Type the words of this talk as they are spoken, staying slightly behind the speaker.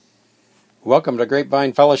Welcome to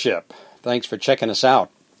Grapevine Fellowship. Thanks for checking us out.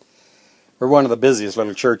 We're one of the busiest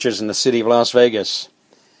little churches in the city of Las Vegas.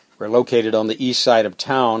 We're located on the east side of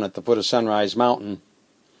town at the foot of Sunrise Mountain.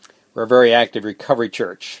 We're a very active recovery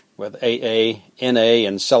church with AA, NA,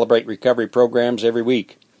 and Celebrate Recovery programs every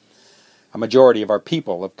week. A majority of our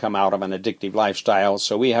people have come out of an addictive lifestyle,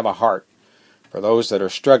 so we have a heart for those that are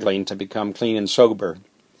struggling to become clean and sober.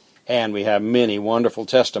 And we have many wonderful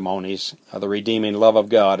testimonies of the redeeming love of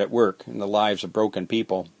God at work in the lives of broken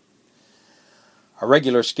people. Our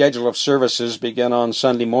regular schedule of services begin on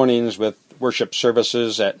Sunday mornings with worship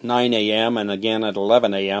services at 9 a.m. and again at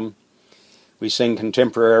 11 a.m. We sing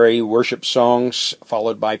contemporary worship songs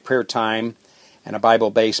followed by prayer time and a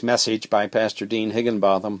Bible-based message by Pastor Dean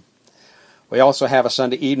Higginbotham. We also have a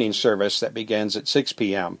Sunday evening service that begins at 6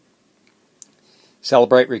 p.m.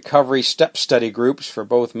 Celebrate Recovery Step Study groups for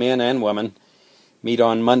both men and women meet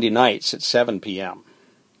on Monday nights at 7 p.m.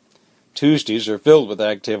 Tuesdays are filled with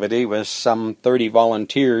activity with some 30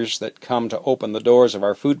 volunteers that come to open the doors of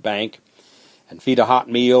our food bank and feed a hot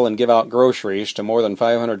meal and give out groceries to more than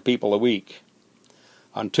 500 people a week.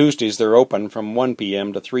 On Tuesdays they're open from 1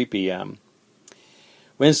 p.m. to 3 p.m.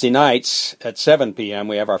 Wednesday nights at 7 p.m.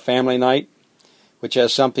 we have our family night, which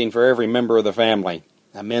has something for every member of the family.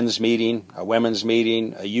 A men's meeting, a women's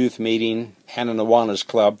meeting, a youth meeting, and an Awanas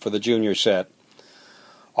club for the junior set,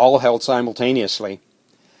 all held simultaneously.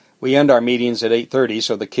 We end our meetings at 8:30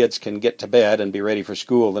 so the kids can get to bed and be ready for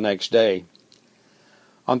school the next day.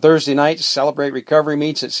 On Thursday nights, Celebrate Recovery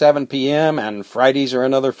meets at 7 p.m., and Fridays are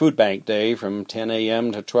another food bank day from 10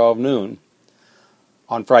 a.m. to 12 noon.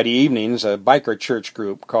 On Friday evenings, a biker church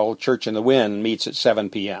group called Church in the Wind meets at 7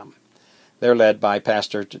 p.m. They're led by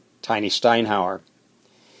Pastor Tiny Steinhauer.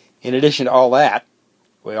 In addition to all that,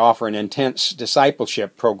 we offer an intense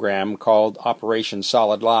discipleship program called Operation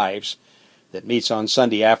Solid Lives that meets on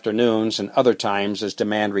Sunday afternoons and other times as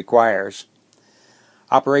demand requires.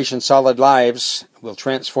 Operation Solid Lives will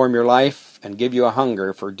transform your life and give you a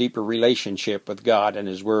hunger for deeper relationship with God and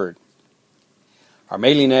His Word. Our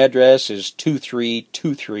mailing address is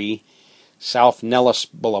 2323 South Nellis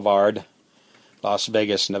Boulevard, Las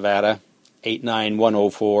Vegas, Nevada,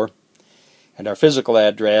 89104. And our physical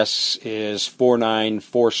address is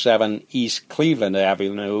 4947 East Cleveland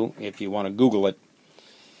Avenue, if you want to Google it.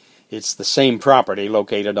 It's the same property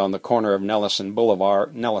located on the corner of Nellis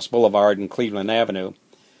Boulevard and Cleveland Avenue.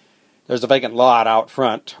 There's a vacant lot out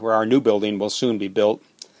front where our new building will soon be built,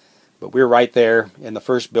 but we're right there in the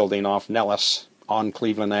first building off Nellis on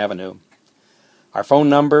Cleveland Avenue. Our phone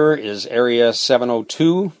number is area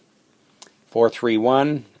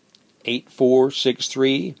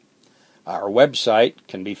 702-431-8463. Our website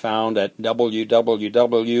can be found at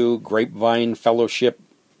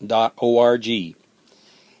www.grapevinefellowship.org.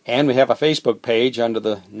 And we have a Facebook page under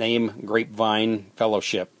the name Grapevine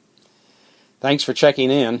Fellowship. Thanks for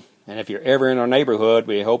checking in, and if you're ever in our neighborhood,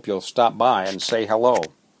 we hope you'll stop by and say hello.